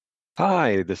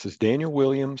Hi, this is Daniel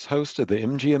Williams, host of the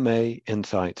MGMA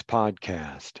Insights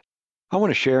podcast. I want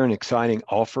to share an exciting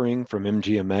offering from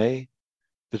MGMA,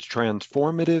 the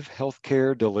Transformative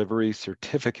Healthcare Delivery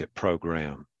Certificate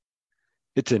Program.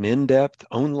 It's an in-depth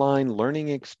online learning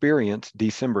experience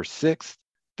December 6th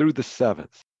through the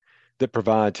 7th that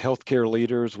provides healthcare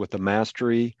leaders with the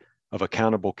mastery of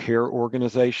accountable care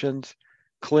organizations,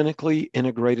 clinically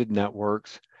integrated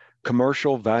networks,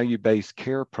 commercial value-based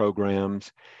care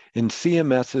programs, and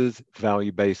CMS's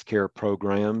value-based care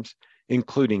programs,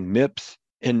 including MIPS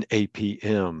and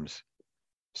APMs.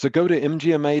 So go to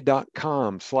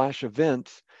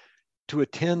mgma.com/events to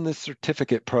attend the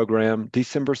certificate program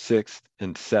December 6th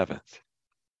and 7th.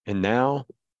 And now,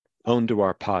 on to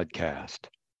our podcast.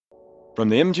 From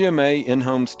the MGMA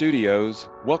in-home studios,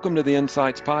 welcome to the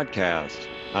Insights Podcast.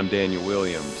 I'm Daniel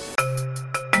Williams.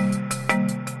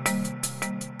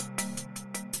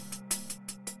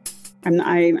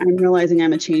 I'm realizing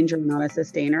I'm a changer, not a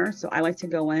sustainer. So I like to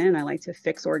go in, I like to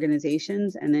fix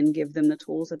organizations and then give them the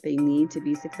tools that they need to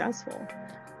be successful.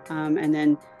 And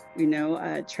then,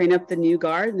 train up the new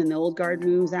guard, and then the old guard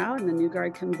moves out and the new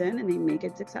guard comes in and they make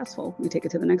it successful. We take it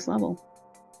to the next level.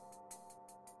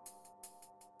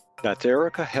 That's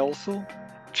Erica Helsel,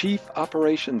 Chief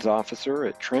Operations Officer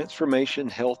at Transformation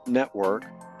Health Network,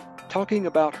 talking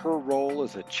about her role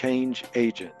as a change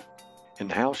agent and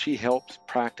how she helps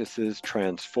practices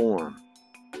transform.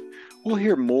 We'll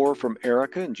hear more from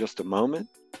Erica in just a moment,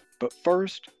 but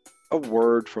first, a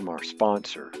word from our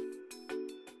sponsor.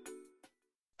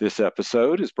 This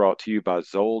episode is brought to you by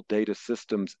Zoll Data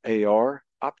Systems AR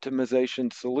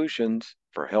Optimization Solutions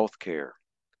for Healthcare.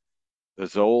 The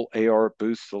Zoll AR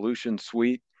Boost Solution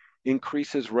Suite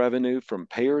increases revenue from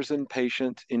payers and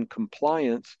patients in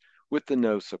compliance with the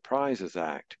No Surprises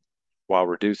Act, while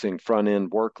reducing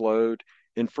front-end workload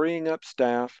and freeing up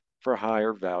staff for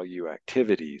higher value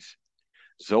activities.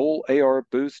 Zoll AR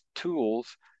Boost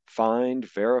tools find,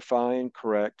 verify, and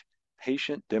correct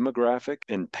patient demographic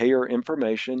and payer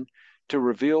information to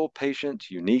reveal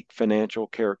patients' unique financial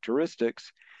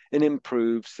characteristics and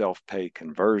improve self-pay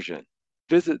conversion.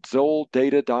 Visit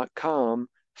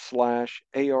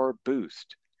zolldata.com/ARBoost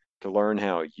to learn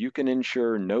how you can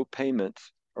ensure no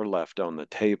payments are left on the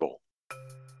table.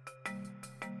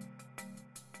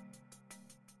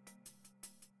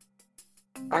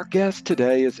 Our guest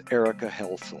today is Erica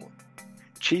Helsel,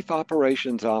 Chief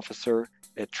Operations Officer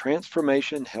at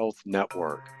Transformation Health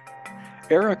Network.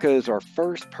 Erica is our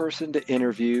first person to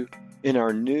interview in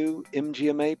our new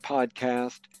MGMA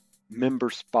podcast, Member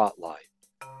Spotlight,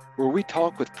 where we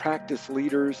talk with practice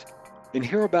leaders and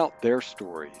hear about their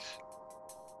stories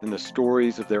and the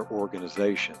stories of their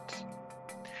organizations.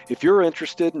 If you're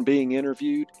interested in being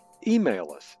interviewed,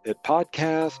 email us at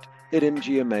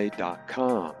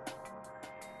podcast@mgma.com.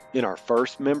 In our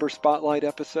first Member Spotlight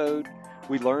episode,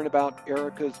 we learn about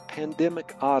Erica's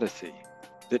pandemic odyssey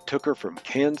that took her from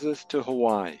Kansas to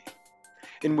Hawaii.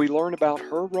 And we learn about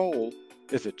her role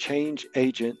as a change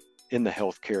agent in the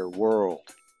healthcare world.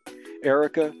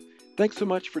 Erica, thanks so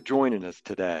much for joining us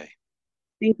today.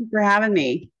 Thank you for having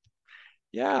me.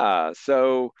 Yeah,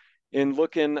 so in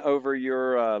looking over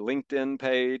your LinkedIn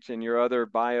page and your other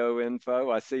bio info,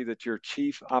 I see that you're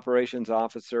Chief Operations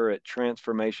Officer at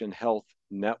Transformation Health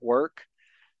Network.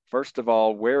 First of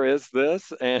all, where is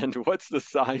this and what's the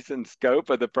size and scope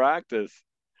of the practice?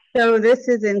 So this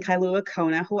is in Kailua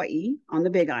Kona, Hawaii, on the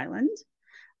Big Island.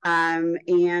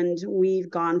 And we've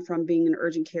gone from being an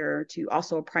urgent care to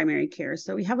also a primary care.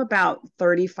 So we have about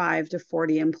 35 to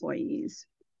 40 employees.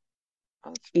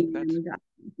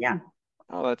 Yeah.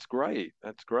 Oh, that's great.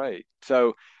 That's great.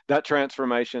 So that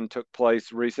transformation took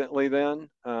place recently then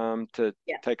to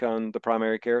take on the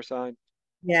primary care side?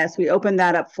 Yes, we opened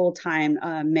that up full time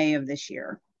May of this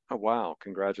year. Oh, wow.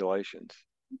 Congratulations.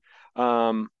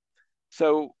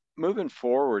 So moving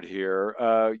forward here,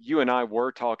 you and I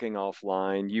were talking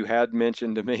offline. You had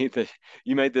mentioned to me that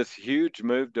you made this huge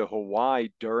move to Hawaii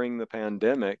during the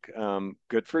pandemic.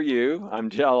 Good for you.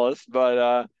 I'm jealous,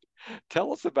 but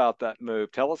tell us about that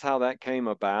move. Tell us how that came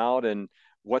about and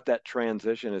what that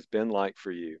transition has been like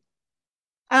for you.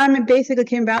 It basically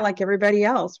came about like everybody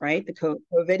else, right? The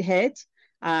COVID hit.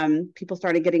 People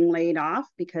started getting laid off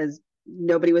because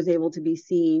nobody was able to be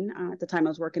seen. At the time, I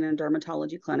was working in a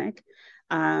dermatology clinic.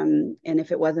 And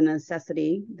if it wasn't a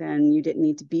necessity, then you didn't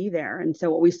need to be there. And so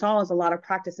what we saw is a lot of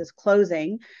practices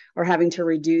closing or having to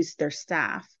reduce their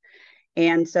staff.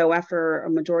 And so after a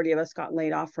majority of us got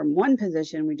laid off from one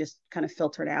position, we just kind of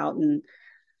filtered out. And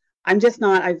I've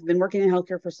been working in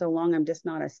healthcare for so long. I'm just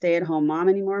not a stay-at-home mom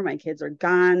anymore. My kids are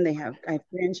gone. I have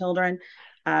grandchildren.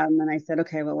 And I said,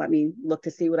 okay, well, let me look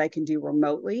to see what I can do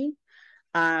remotely.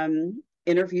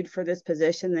 interviewed for this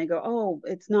position. They go, oh,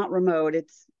 it's not remote.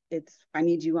 I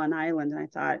need you on island. And I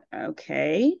thought,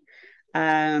 okay.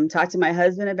 Talked to my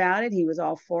husband about it. He was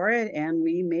all for it, and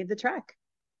we made the trek.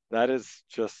 That is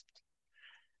just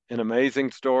an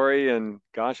amazing story, and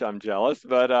gosh, I'm jealous.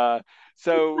 But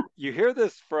so you hear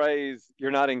this phrase,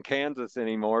 you're not in Kansas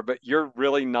anymore, but you're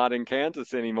really not in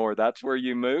Kansas anymore. That's where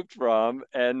you moved from.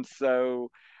 And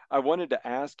so I wanted to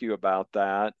ask you about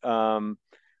that.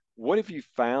 What have you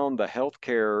found the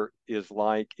healthcare is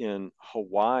like in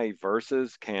Hawaii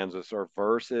versus Kansas or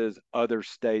versus other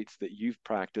states that you've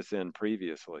practiced in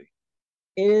previously?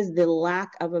 It is the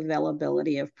lack of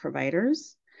availability of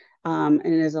providers, and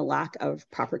it is a lack of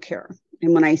proper care.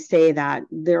 And when I say that,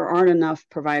 there aren't enough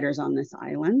providers on this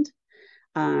island.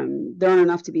 There aren't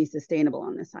enough to be sustainable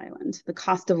on this island. The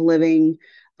cost of living,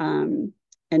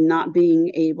 and not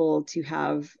being able to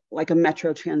have like a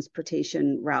metro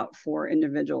transportation route for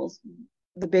individuals.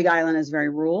 The Big Island is very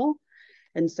rural.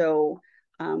 And so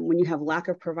when you have lack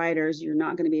of providers, you're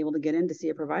not going to be able to get in to see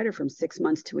a provider from 6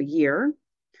 months to a year,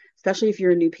 especially if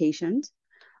you're a new patient.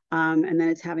 And then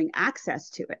it's having access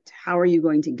to it. How are you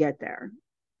going to get there?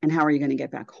 And how are you going to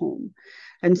get back home?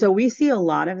 And so we see a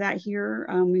lot of that here.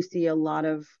 We see a lot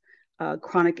of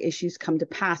chronic issues come to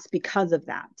pass because of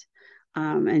that.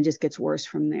 And it just gets worse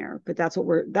from there. But that's what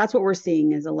we're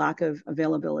seeing is a lack of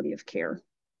availability of care.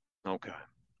 Okay.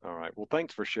 All right. Well,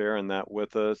 thanks for sharing that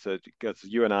with us. Because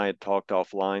you and I had talked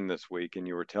offline this week, and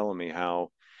you were telling me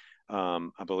how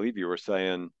I believe you were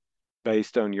saying,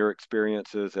 based on your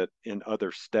experiences in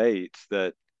other states,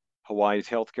 that Hawaii's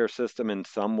healthcare system in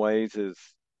some ways is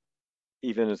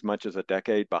even as much as a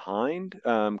decade behind.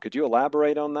 Could you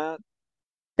elaborate on that?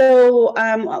 So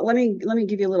let me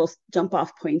give you a little jump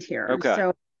off point here. Okay. So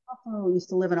I also used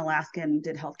to live in Alaska and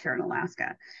did healthcare in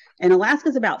Alaska. And Alaska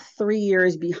is about 3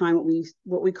 years behind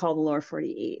what we call the lower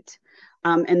 48.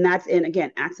 And that's in,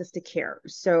 again, access to care.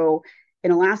 So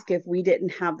in Alaska, if we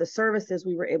didn't have the services,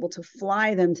 we were able to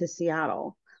fly them to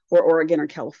Seattle or Oregon or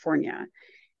California.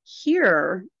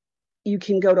 Here, you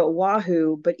can go to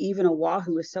Oahu, but even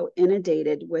Oahu is so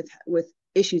inundated with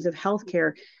issues of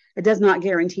healthcare, it does not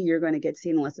guarantee you're going to get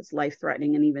seen unless it's life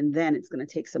threatening, and even then, it's going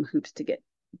to take some hoops to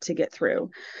get through.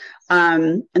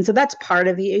 And so that's part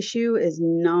of the issue is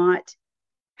not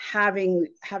having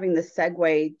the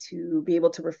segue to be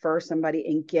able to refer somebody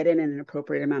and get in an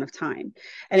appropriate amount of time.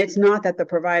 And it's not that the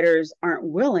providers aren't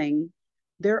willing;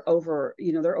 they're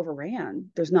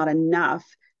overran. There's not enough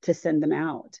to send them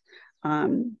out.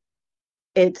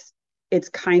 It's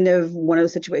kind of one of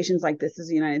those situations like this is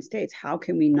the United States. How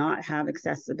can we not have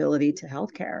accessibility to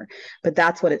healthcare? But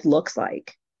that's what it looks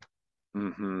like.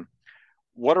 Mm-hmm.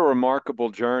 What a remarkable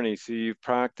journey. So you've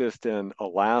practiced in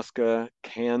Alaska,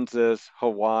 Kansas,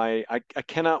 Hawaii. I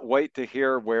cannot wait to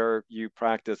hear where you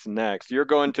practice next. You're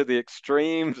going to the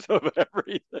extremes of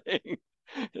everything.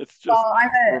 It's just Well,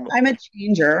 I'm a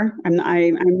changer.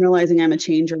 I'm realizing I'm a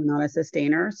changer, not a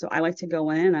sustainer. So I like to go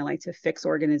in, I like to fix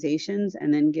organizations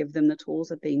and then give them the tools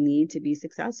that they need to be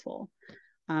successful.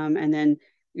 And then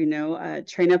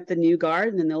train up the new guard,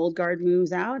 and then the old guard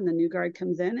moves out, and the new guard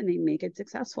comes in, and they make it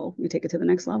successful. We take it to the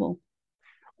next level.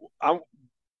 I,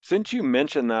 since you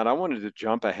mentioned that, I wanted to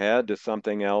jump ahead to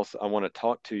something else I want to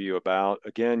talk to you about.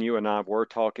 Again, you and I were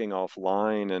talking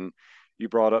offline, and you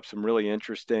brought up some really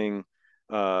interesting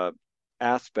uh,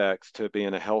 aspects to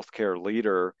being a healthcare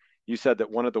leader. You said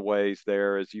that one of the ways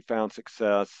there is you found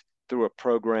success through a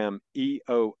program,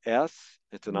 EOS.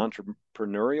 It's an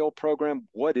entrepreneurial program.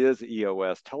 What is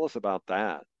EOS? Tell us about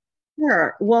that.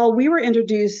 Sure. Well, we were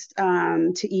introduced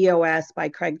to EOS by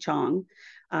Craig Chong,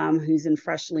 who's in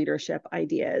Fresh Leadership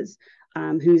Ideas,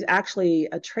 who's actually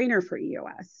a trainer for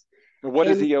EOS What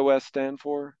does and EOS stand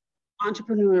for?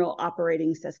 Entrepreneurial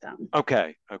Operating System.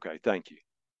 Okay. Okay. Thank you.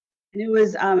 And it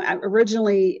was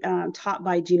originally taught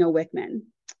by Gino Wickman.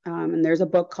 And there's a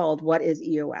book called What is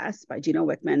EOS by Gino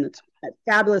Wickman. It's a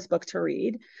fabulous book to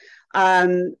read.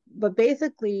 But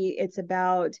basically, it's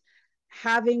about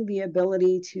having the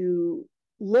ability to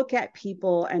look at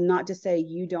people and not just say,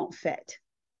 you don't fit,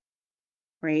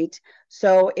 right?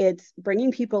 So it's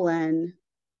bringing people in,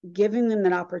 giving them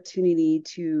that opportunity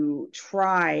to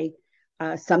try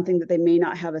something that they may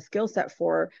not have a skill set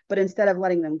for, but instead of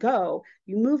letting them go,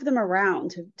 you move them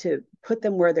around to put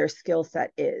them where their skill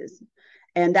set is.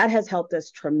 And that has helped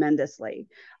us tremendously.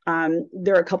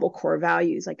 There are a couple core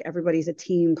values, like everybody's a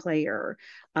team player.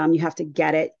 You have to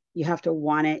get it. You have to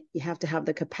want it. You have to have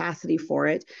the capacity for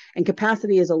it. And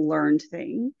capacity is a learned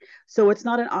thing. So it's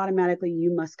not an automatically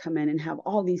you must come in and have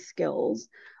all these skills.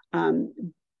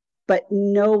 But but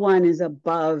no one is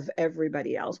above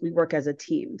everybody else. We work as a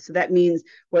team. So that means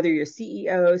whether you're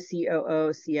CEO,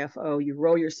 COO, CFO, you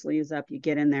roll your sleeves up, you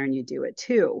get in there and you do it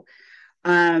too.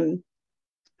 And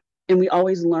we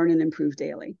always learn and improve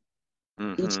daily.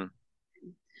 Each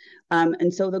Mm-hmm.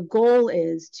 And so the goal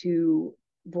is to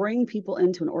bring people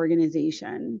into an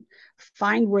organization,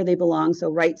 find where they belong.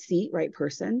 So, right seat, right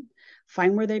person,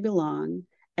 find where they belong.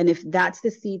 And if that's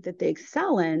the seat that they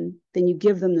excel in, then you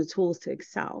give them the tools to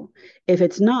excel. If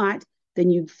it's not, then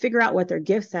you figure out what their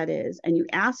gift set is and you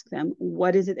ask them,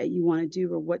 what is it that you want to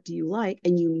do or what do you like?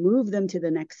 And you move them to the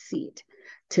next seat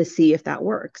to see if that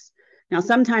works. Now,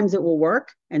 sometimes it will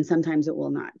work and sometimes it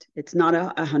will not. It's not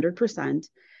 100%.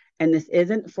 And this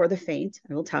isn't for the faint,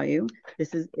 I will tell you.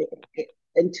 This is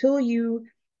until you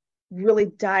really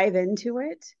dive into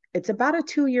it, it's about a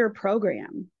 2-year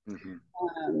program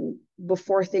Mm-hmm.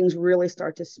 before things really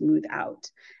start to smooth out.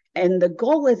 And the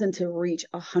goal isn't to reach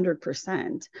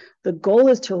 100%. The goal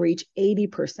is to reach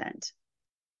 80%.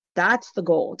 That's the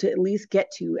goal, to at least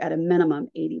get to at a minimum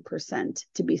 80%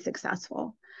 to be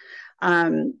successful.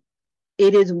 Um,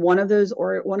 it is one of those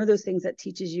things that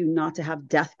teaches you not to have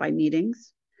death by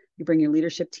meetings. You bring your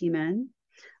leadership team in.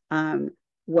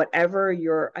 Whatever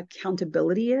your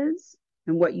accountability is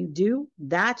and what you do,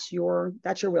 that's your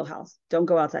wheelhouse. Don't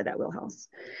go outside that wheelhouse.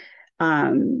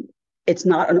 Um, it's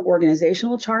not an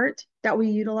organizational chart that we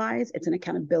utilize, it's an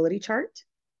accountability chart.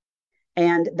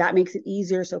 And that makes it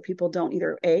easier so people don't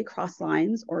either A, cross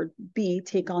lines, or B,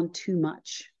 take on too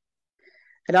much.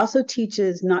 It also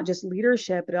teaches not just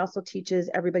leadership, it also teaches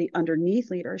everybody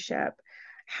underneath leadership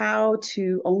how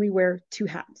to only wear 2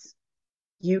 hats.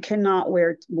 You cannot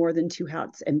wear more than 2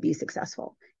 hats and be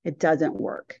successful. It doesn't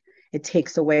work. It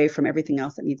takes away from everything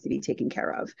else that needs to be taken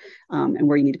care of, and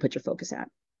where you need to put your focus at.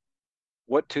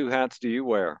 What 2 hats do you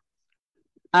wear?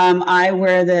 I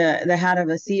wear the hat of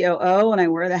a COO, and I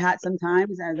wear the hat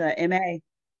sometimes as a MA.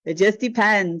 It just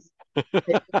depends.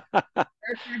 If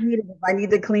I need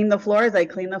to clean the floors, I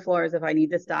clean the floors. If I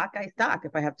need to stock, I stock.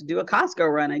 If I have to do a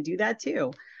Costco run, I do that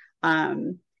too.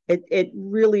 It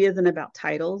really isn't about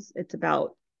titles. It's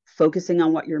about focusing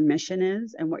on what your mission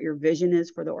is and what your vision is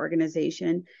for the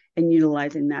organization and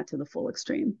utilizing that to the full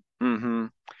extreme. Mm-hmm.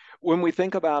 When we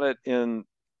think about it in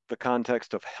the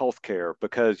context of healthcare,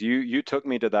 because you took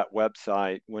me to that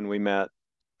website when we met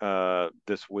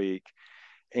this week,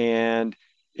 and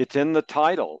it's in the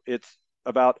title. It's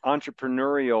about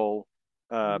entrepreneurial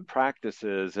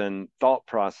practices and thought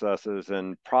processes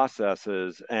and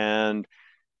processes. And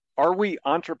are we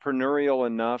entrepreneurial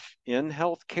enough in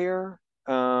healthcare?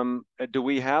 Do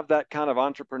we have that kind of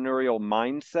entrepreneurial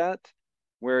mindset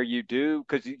where you do?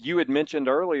 Because you had mentioned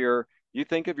earlier, you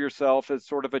think of yourself as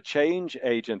sort of a change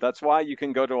agent. That's why you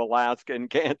can go to Alaska and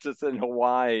Kansas and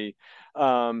Hawaii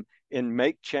and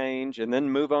make change and then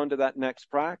move on to that next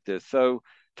practice. So,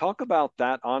 talk about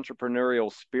that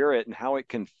entrepreneurial spirit and how it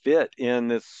can fit in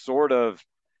this sort of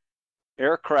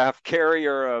aircraft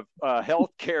carrier of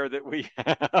healthcare that we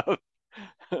have.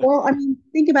 Well, I mean,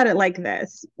 think about it like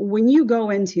this. When you go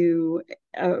into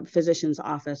a physician's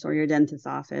office or your dentist's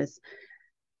office,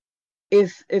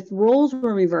 if roles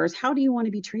were reversed, how do you want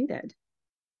to be treated?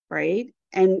 Right?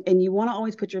 And you want to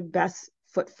always put your best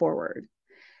foot forward.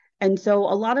 And so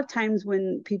a lot of times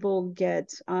when people get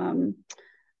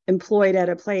employed at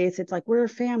a place, it's like we're a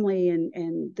family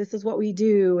and this is what we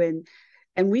do.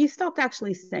 And we stopped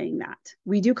actually saying that.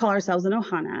 We do call ourselves an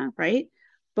Ohana, right?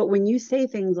 But when you say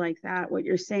things like that, what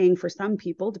you're saying for some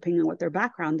people, depending on what their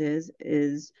background is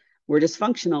we're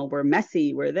dysfunctional, we're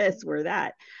messy, we're this, we're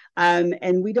that.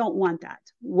 And we don't want that.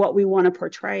 What we want to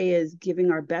portray is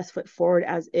giving our best foot forward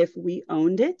as if we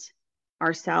owned it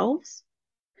ourselves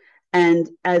and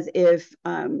as if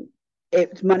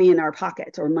it's money in our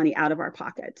pockets or money out of our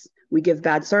pockets. We give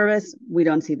bad service, we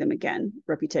don't see them again.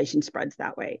 Reputation spreads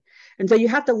that way. And so you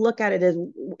have to look at it as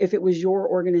if it was your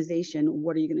organization,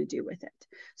 what are you going to do with it?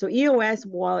 So EOS,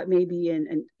 while it may be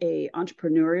a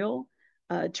entrepreneurial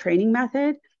training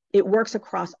method, it works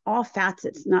across all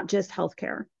facets, not just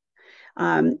healthcare.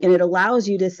 And it allows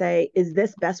you to say, is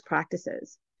this best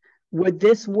practices? Would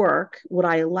this work? Would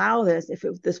I allow this if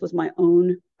this was my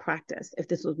own practice?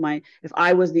 If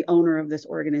I was the owner of this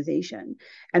organization?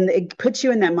 And it puts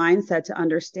you in that mindset to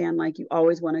understand, like, you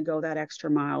always want to go that extra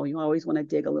mile. You always want to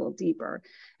dig a little deeper.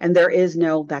 And there is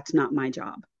no, that's not my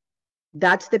job.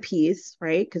 That's the piece,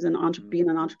 right? Because being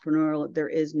an entrepreneur, there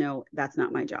is no, that's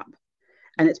not my job.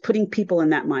 And it's putting people in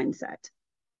that mindset.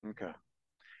 Okay.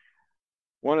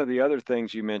 One of the other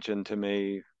things you mentioned to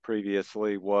me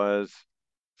previously was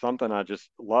something I just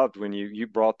loved when you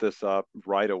brought this up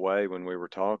right away when we were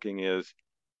talking is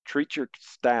treat your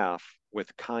staff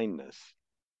with kindness.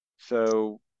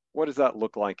 So what does that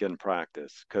look like in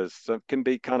practice? Because it can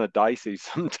be kind of dicey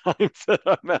sometimes at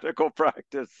a medical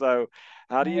practice. So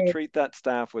how do you Right. treat that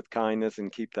staff with kindness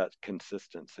and keep that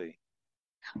consistency?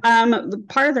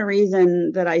 Part of the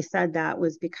reason that I said that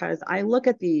was because I look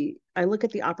at the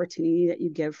opportunity that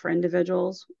you give for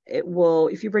individuals. It will,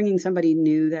 if you're bringing somebody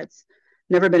new that's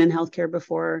never been in healthcare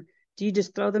before, do you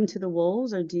just throw them to the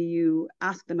wolves or do you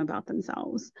ask them about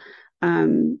themselves?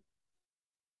 Um,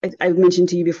 I've mentioned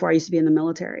to you before, I used to be in the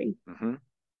military. Mm-hmm.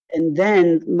 And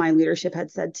then my leadership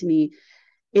had said to me,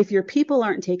 if your people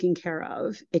aren't taken care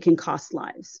of, it can cost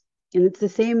lives. And it's the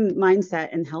same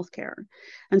mindset in healthcare.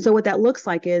 And so what that looks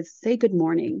like is say good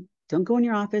morning. Don't go in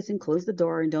your office and close the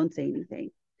door and don't say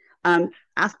anything.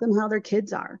 Ask them how their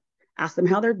kids are. Ask them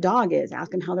how their dog is.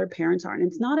 Ask them how their parents are. And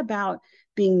it's not about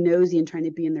being nosy and trying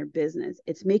to be in their business.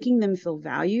 It's making them feel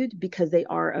valued because they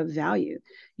are of value.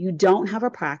 You don't have a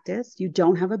practice, you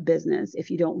don't have a business if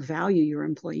you don't value your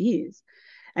employees.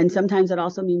 And sometimes that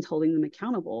also means holding them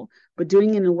accountable, but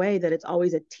doing it in a way that it's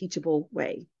always a teachable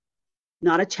way,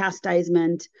 not a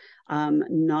chastisement,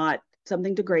 not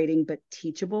something degrading, but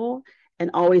teachable.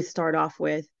 And always start off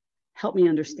with, help me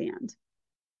understand,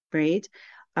 right?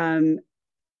 Um,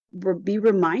 be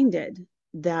reminded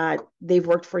that they've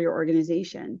worked for your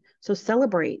organization. So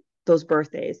celebrate those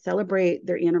birthdays, celebrate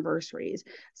their anniversaries,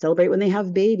 celebrate when they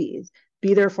have babies,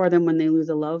 be there for them when they lose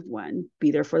a loved one,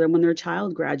 be there for them when their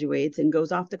child graduates and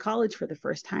goes off to college for the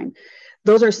first time.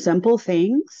 Those are simple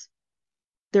things.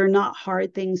 They're not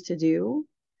hard things to do,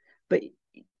 but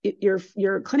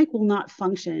your clinic will not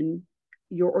function,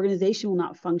 your organization will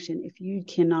not function if you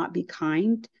cannot be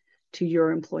kind to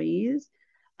your employees.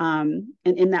 And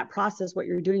in that process, what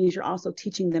you're doing is you're also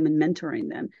teaching them and mentoring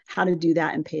them how to do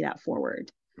that and pay that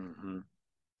forward. Mm-hmm.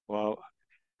 Well,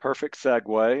 perfect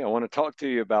segue. I want to talk to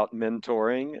you about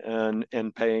mentoring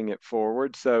and paying it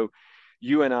forward. So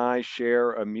you and I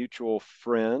share a mutual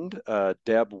friend,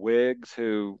 Deb Wiggs,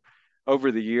 who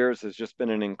over the years has just been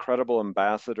an incredible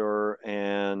ambassador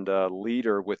and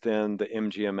leader within the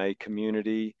MGMA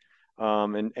community,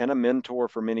 and a mentor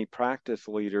for many practice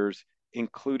leaders,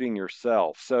 including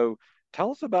yourself. So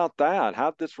tell us about that.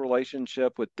 How did this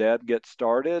relationship with Deb get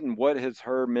started, and what has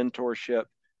her mentorship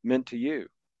meant to you?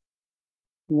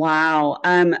 Wow.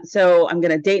 So I'm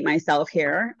going to date myself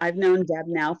here. I've known Deb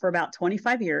now for about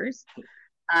 25 years.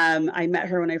 I met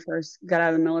her when I first got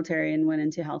out of the military and went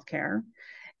into healthcare.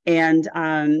 And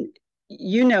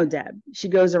you know Deb, she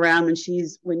goes around when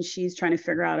she's trying to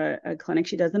figure out a clinic,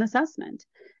 she does an assessment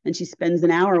and she spends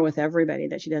an hour with everybody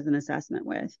that she does an assessment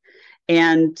with.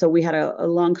 And so we had a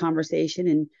long conversation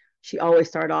and she always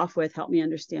started off with, help me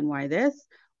understand why this,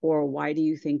 or why do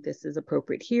you think this is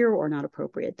appropriate here or not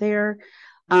appropriate there.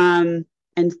 And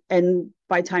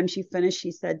by the time she finished,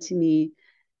 she said to me,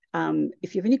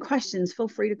 if you have any questions, feel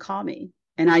free to call me.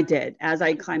 And I did. As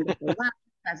I climbed up the ladder,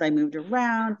 as I moved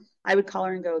around, I would call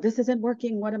her and go, this isn't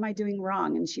working. What am I doing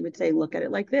wrong? And she would say, look at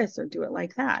it like this or do it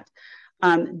like that.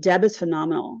 Deb is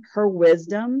phenomenal. Her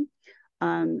wisdom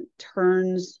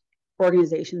turns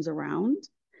organizations around.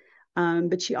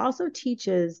 But she also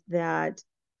teaches that,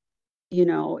 you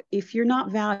know, if you're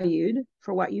not valued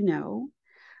for what you know,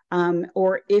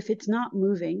 or if it's not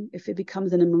moving, if it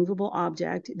becomes an immovable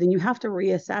object, then you have to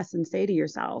reassess and say to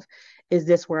yourself, is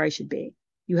this where I should be?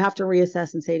 You have to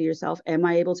reassess and say to yourself, am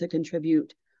I able to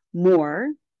contribute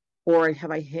more or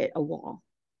have I hit a wall?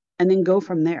 And then go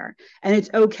from there. And it's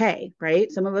okay,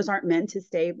 right? Some of us aren't meant to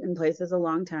stay in places a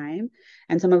long time.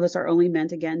 And some of us are only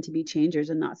meant, again, to be changers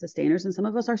and not sustainers. And some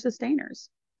of us are sustainers.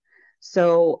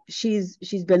 So she's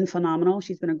been phenomenal.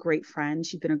 She's been a great friend.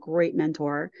 She's been a great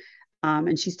mentor.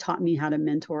 And she's taught me how to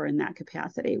mentor in that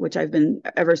capacity, which I've been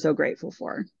ever so grateful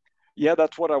for. Yeah,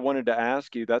 that's what I wanted to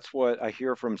ask you. That's what I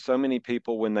hear from so many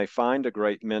people when they find a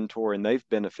great mentor and they've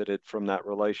benefited from that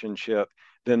relationship,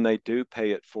 then they do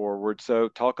pay it forward. So,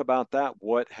 talk about that.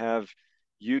 What have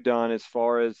you done as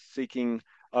far as seeking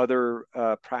other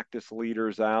practice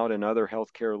leaders out and other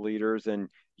healthcare leaders and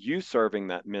you serving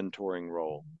that mentoring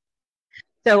role?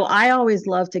 So I always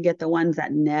love to get the ones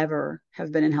that never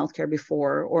have been in healthcare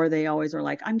before, or they always are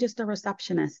like, I'm just a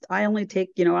receptionist. I only take,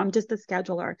 you know, I'm just a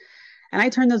scheduler. And I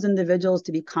turn those individuals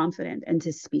to be confident and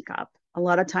to speak up. A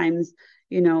lot of times,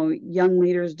 you know, young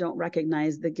leaders don't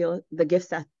recognize the gifts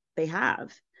that they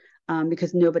have,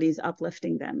 because nobody's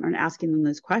uplifting them or asking them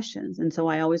those questions. And so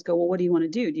I always go, well, what do you want to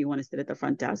do? Do you want to sit at the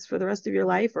front desk for the rest of your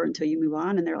life or until you move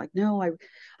on? And they're like, no,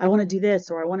 I want to do this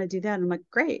or I want to do that. And I'm like,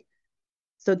 great.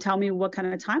 So tell me what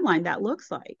kind of timeline that looks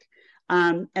like.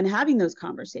 and having those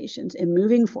conversations and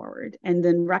moving forward, and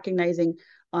then recognizing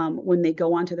when they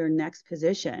go on to their next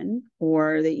position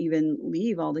or they even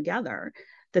leave altogether,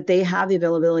 that they have the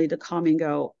availability to come and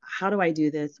go, how do I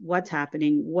do this? What's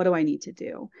happening? What do I need to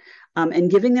do? And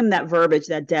giving them that verbiage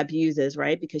that Deb uses,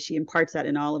 right? Because she imparts that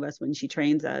in all of us when she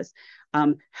trains us.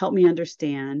 Help me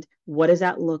understand. What does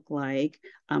that look like?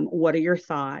 What are your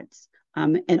thoughts?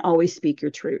 And always speak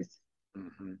your truth.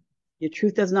 Mm-hmm. Your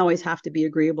truth doesn't always have to be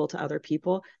agreeable to other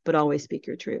people, but always speak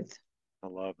your truth. I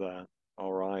love that.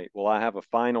 All right. Well, I have a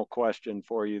final question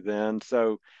for you then.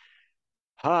 So,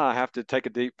 I have to take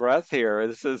a deep breath here.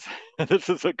 This is this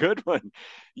is a good one.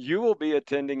 You will be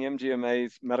attending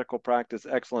MGMA's Medical Practice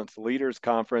Excellence Leaders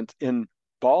Conference in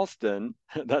Boston.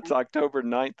 That's October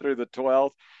 9th through the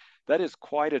 12th. That is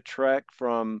quite a trek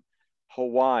from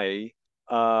Hawaii.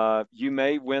 You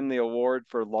may win the award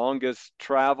for longest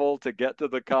travel to get to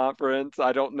the conference.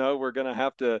 I don't know. We're going to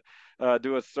have to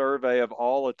do a survey of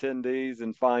all attendees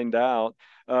and find out.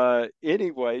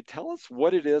 Anyway, tell us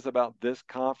what it is about this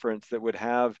conference that would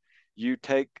have you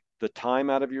take the time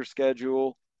out of your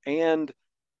schedule and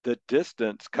the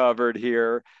distance covered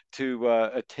here to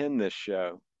attend this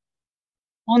show.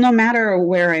 Well, no matter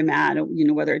where I'm at,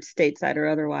 whether it's stateside or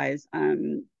otherwise,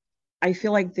 I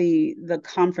feel like the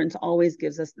conference always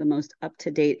gives us the most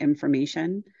up-to-date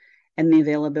information and the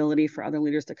availability for other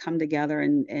leaders to come together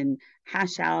and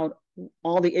hash out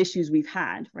all the issues we've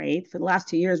had, right? For the last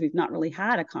 2 years, we've not really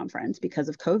had a conference because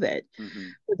of COVID. Mm-hmm.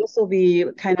 So this will be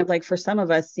kind of like, for some of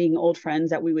us, seeing old friends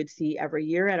that we would see every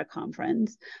year at a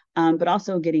conference, but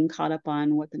also getting caught up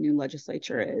on what the new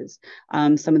legislature is,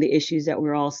 some of the issues that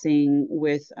we're all seeing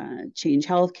with Change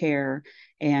Healthcare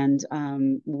and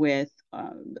with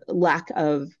lack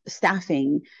of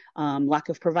staffing, lack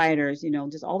of providers,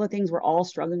 just all the things we're all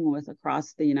struggling with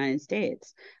across the United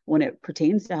States when it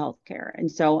pertains to healthcare. And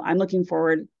so I'm looking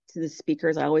forward to the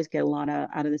speakers. I always get a lot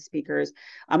out of the speakers.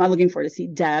 I'm looking forward to see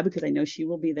Deb, because I know she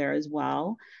will be there as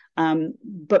well.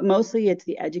 But mostly it's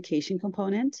the education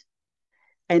component,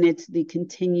 and it's the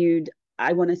continued,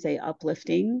 I want to say,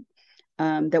 uplifting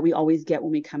that we always get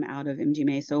when we come out of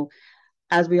MGMA. So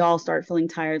as we all start feeling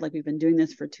tired, like we've been doing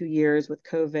this for 2 years with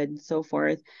COVID and so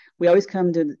forth, we always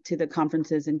come to the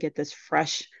conferences and get this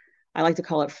fresh, I like to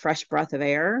call it fresh breath of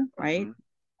air, right? Mm-hmm.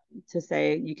 To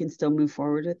say, you can still move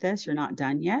forward with this. You're not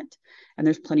done yet. And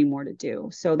there's plenty more to do.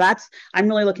 So I'm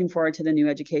really looking forward to the new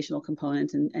educational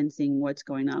components and seeing what's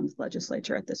going on with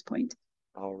legislature at this point.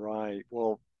 All right.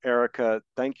 Well, Erica,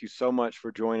 thank you so much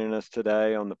for joining us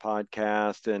today on the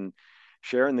podcast and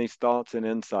sharing these thoughts and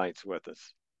insights with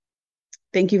us.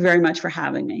 Thank you very much for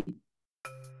having me.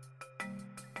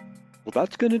 Well,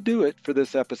 that's going to do it for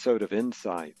this episode of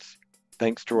Insights.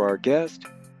 Thanks to our guest,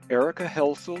 Erica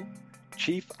Helsel,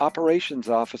 Chief Operations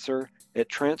Officer at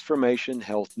Transformation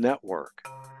Health Network.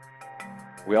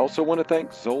 We also want to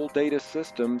thank Zoll Data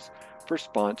Systems for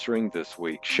sponsoring this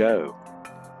week's show.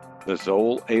 The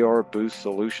Zoll AR Boost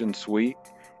Solution Suite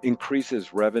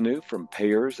increases revenue from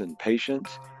payers and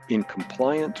patients in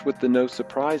compliance with the No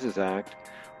Surprises Act,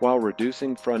 while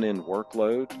reducing front-end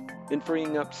workload and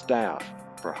freeing up staff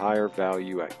for higher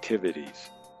value activities.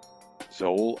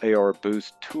 Zoll AR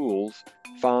Boost tools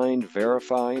find,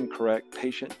 verify, and correct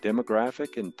patient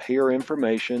demographic and payer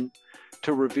information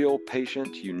to reveal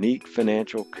patients' unique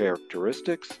financial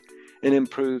characteristics and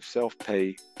improve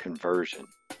self-pay conversion.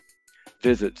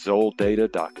 Visit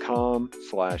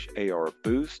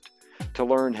zolldata.com/ARBoost to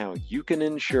learn how you can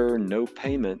ensure no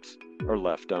payments are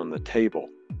left on the table.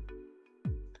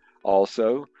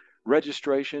 Also,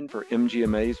 registration for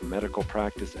MGMA's Medical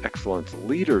Practice Excellence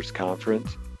Leaders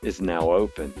Conference is now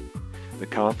open. The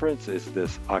conference is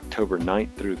this October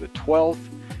 9th through the 12th,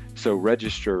 so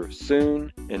register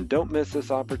soon and don't miss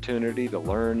this opportunity to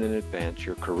learn and advance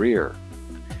your career.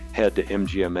 Head to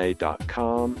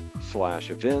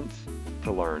mgma.com/events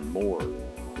to learn more.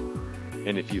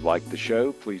 And if you like the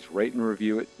show, please rate and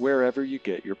review it wherever you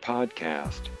get your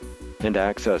podcast. And to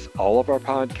access all of our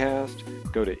podcasts,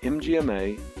 go to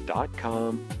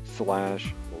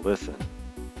mgma.com/listen.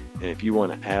 And if you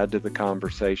want to add to the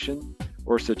conversation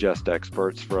or suggest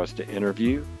experts for us to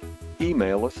interview,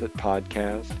 email us at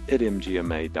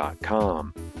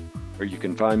podcast@mgma.com. Or you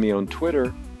can find me on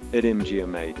Twitter at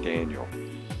mgmadaniel.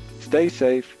 Stay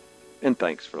safe, and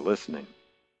thanks for listening.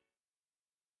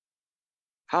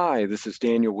 Hi, this is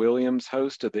Daniel Williams,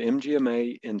 host of the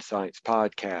MGMA Insights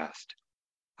podcast.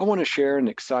 I want to share an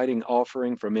exciting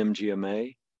offering from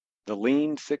MGMA, the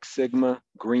Lean Six Sigma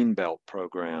Green Belt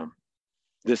program.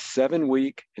 This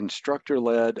 7-week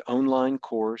instructor-led online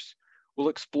course will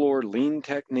explore lean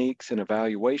techniques and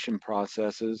evaluation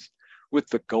processes with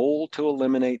the goal to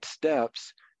eliminate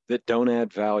steps that don't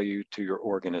add value to your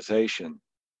organization.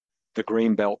 The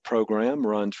Greenbelt program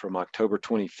runs from October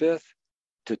 25th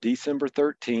to December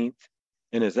 13th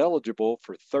and is eligible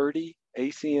for 30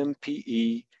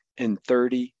 ACMPE and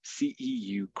 30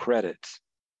 CEU credits.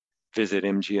 Visit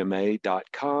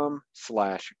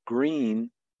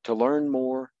mgma.com/green to learn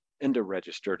more and to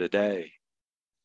register today.